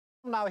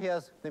Now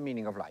here's the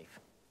meaning of life.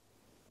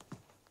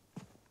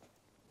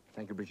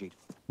 Thank you, Brigitte.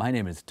 My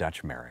name is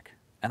Dutch Merrick,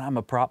 and I'm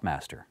a prop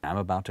master. I'm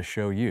about to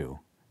show you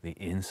the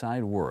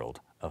inside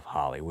world of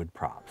Hollywood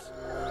props.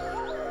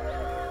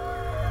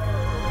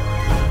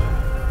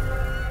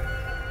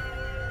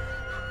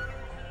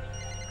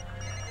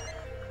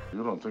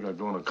 You don't think I'd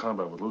go into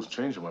combat with loose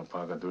change in my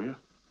pocket, do you?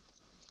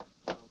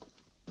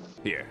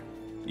 Here,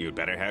 you'd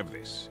better have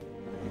this.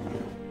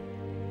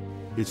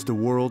 It's the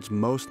world's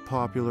most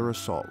popular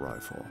assault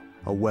rifle,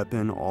 a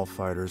weapon all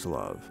fighters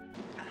love.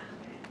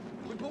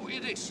 We bought you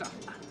this, sir.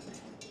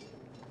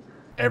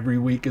 Every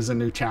week is a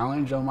new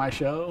challenge on my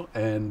show,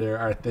 and there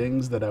are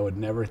things that I would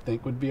never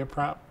think would be a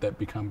prop that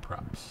become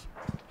props.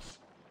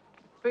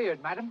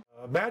 Beard, madam.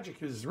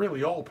 Magic is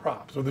really all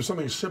props. So there's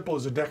something as simple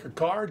as a deck of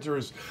cards or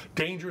as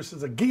dangerous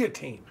as a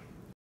guillotine.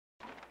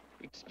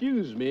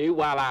 Excuse me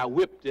while I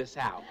whip this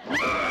out.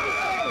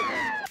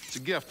 It's a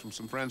gift from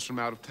some friends from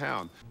out of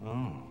town.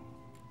 Oh.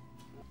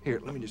 Here,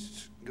 let me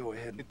just go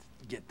ahead and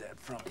get that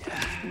from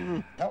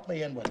you. Help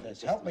me in with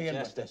this. Help me in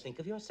with this. Think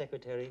of your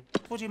secretary.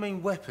 What do you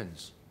mean,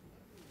 weapons?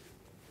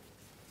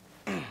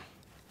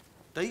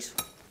 These?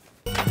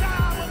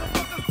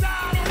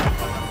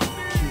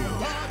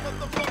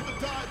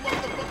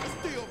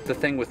 The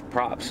thing with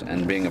props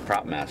and being a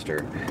prop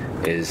master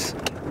is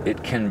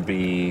it can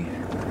be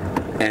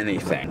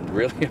anything,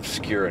 really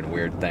obscure and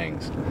weird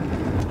things.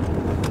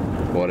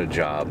 What a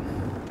job.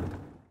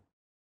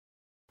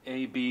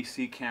 A, B,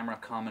 C camera,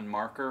 common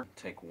marker.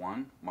 Take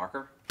one,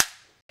 marker.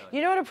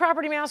 You know what a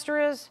property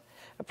master is?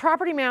 A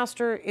property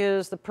master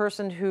is the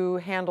person who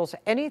handles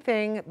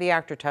anything the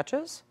actor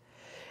touches,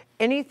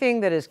 anything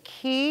that is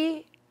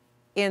key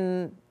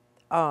in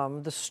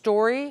the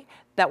story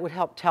that would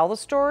help tell the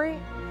story.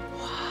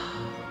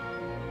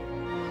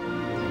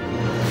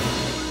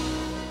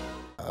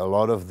 A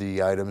lot of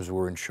the items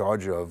we're in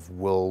charge of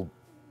will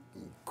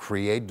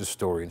create the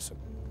story.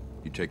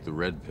 You take the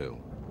red pill,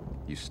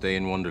 you stay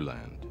in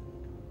Wonderland,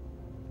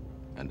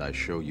 and I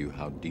show you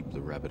how deep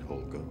the rabbit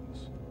hole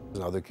goes.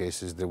 In other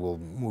cases, they will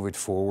move it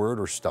forward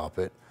or stop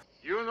it.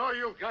 You know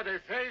you've got a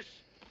face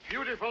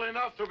beautiful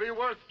enough to be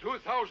worth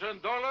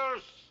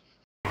 $2,000?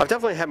 I've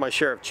definitely had my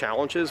share of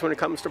challenges when it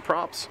comes to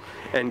props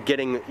and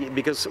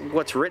because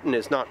what's written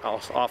is not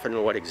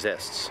often what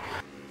exists.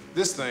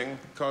 This thing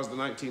caused the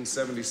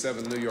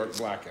 1977 New York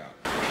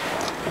blackout.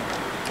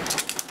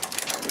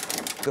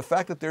 The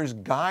fact that there's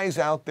guys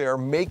out there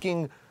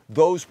making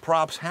those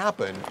props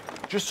happen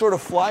just sort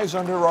of flies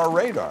under our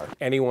radar.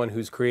 Anyone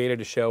who's created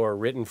a show or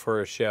written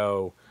for a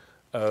show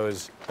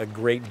owes a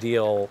great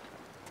deal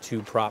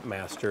to prop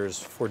masters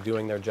for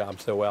doing their job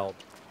so well.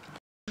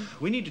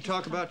 We need to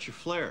talk about your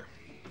flair.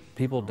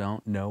 People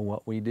don't know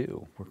what we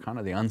do. We're kind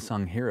of the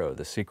unsung hero,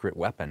 the secret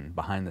weapon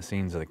behind the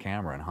scenes of the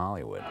camera in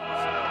Hollywood.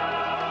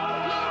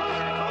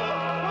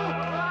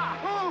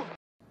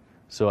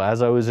 So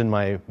as I was in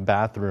my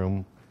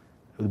bathroom,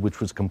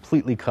 which was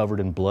completely covered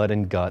in blood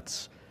and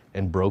guts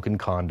and broken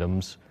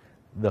condoms,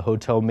 the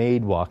hotel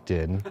maid walked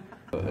in.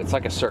 It's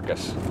like a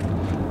circus.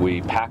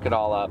 We pack it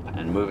all up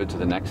and move it to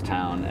the next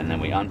town, and then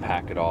we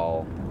unpack it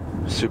all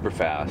super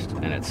fast,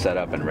 and it's set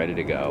up and ready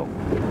to go.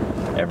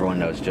 Everyone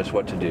knows just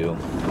what to do.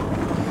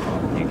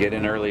 You get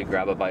in early,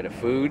 grab a bite of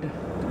food,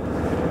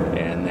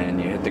 and then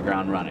you hit the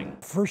ground running.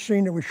 First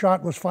scene that we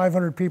shot was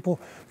 500 people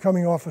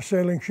coming off a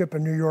sailing ship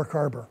in New York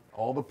Harbor.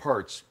 All the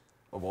parts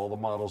of all the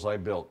models I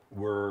built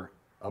were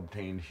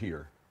obtained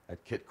here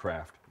at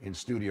Kitcraft in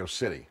Studio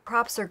City.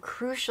 Props are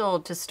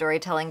crucial to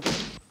storytelling.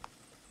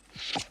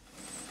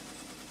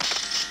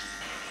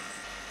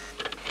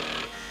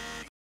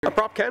 A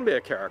prop can be a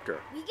character.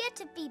 We get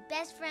to be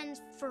best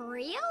friends for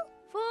real?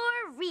 For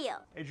real.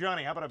 Hey,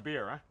 Johnny, how about a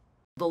beer, huh?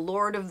 The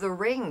Lord of the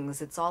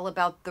Rings, it's all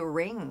about the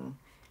ring.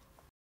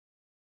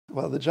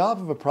 Well, the job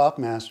of a prop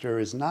master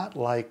is not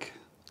like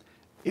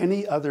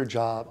any other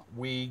job.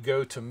 We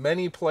go to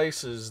many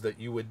places that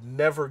you would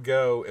never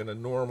go in a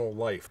normal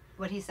life.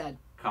 What he said.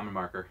 Common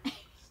marker.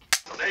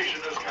 The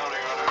nation is counting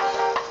on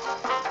us.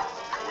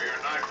 We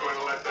are not going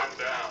to let them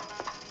down.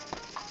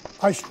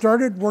 I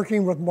started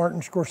working with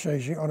Martin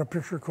Scorsese on a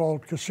picture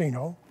called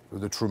Casino.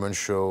 The Truman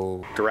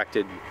Show.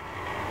 Directed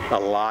a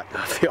lot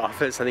of The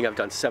Office. I think I've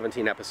done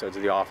 17 episodes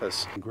of The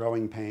Office.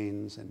 Growing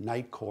Pains and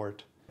Night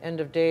Court. End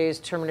of Days,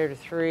 Terminator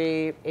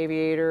 3,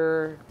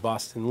 Aviator.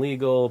 Boston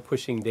Legal,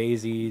 Pushing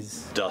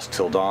Daisies. Dusk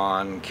Till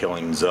Dawn,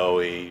 Killing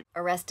Zoe.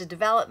 Arrested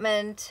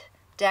Development,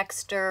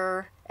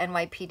 Dexter,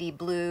 NYPD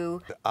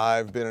Blue.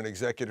 I've been an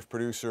executive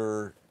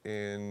producer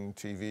in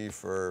TV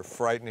for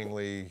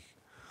frighteningly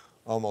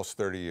almost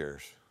 30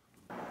 years.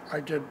 I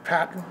did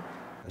Patton.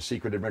 The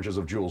Secret Adventures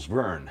of Jules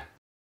Verne.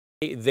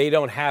 They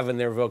don't have in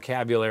their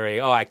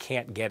vocabulary, oh, I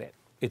can't get it.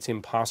 It's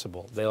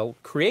impossible. They'll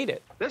create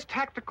it. This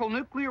tactical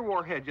nuclear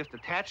warhead just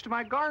attached to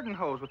my garden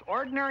hose with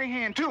ordinary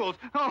hand tools.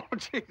 Oh,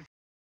 jeez.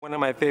 One of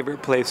my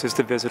favorite places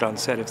to visit on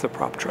set is the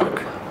prop truck.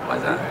 Why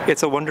is that?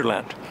 It's a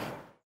wonderland.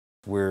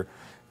 We're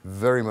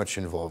very much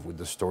involved with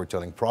the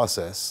storytelling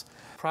process.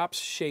 Props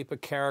shape a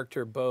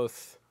character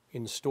both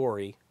in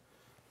story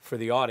for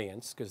the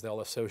audience, because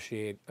they'll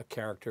associate a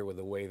character with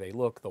the way they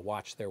look, the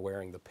watch they're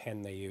wearing, the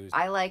pen they use.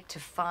 I like to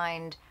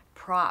find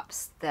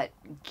props that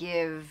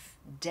give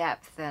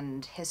depth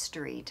and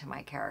history to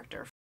my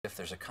character. If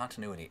there's a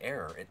continuity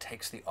error, it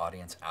takes the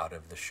audience out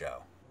of the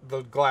show.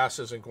 The glass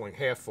isn't going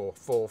half full,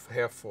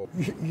 half full.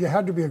 You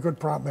had to be a good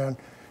prop man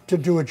to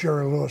do a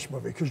Jerry Lewis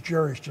movie, because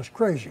Jerry's just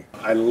crazy.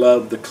 I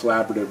love the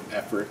collaborative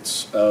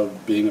efforts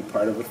of being a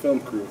part of a film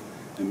crew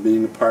and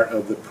being a part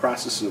of the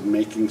process of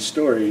making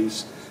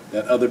stories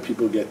that other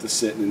people get to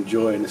sit and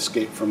enjoy and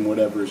escape from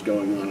whatever is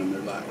going on in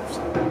their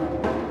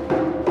lives.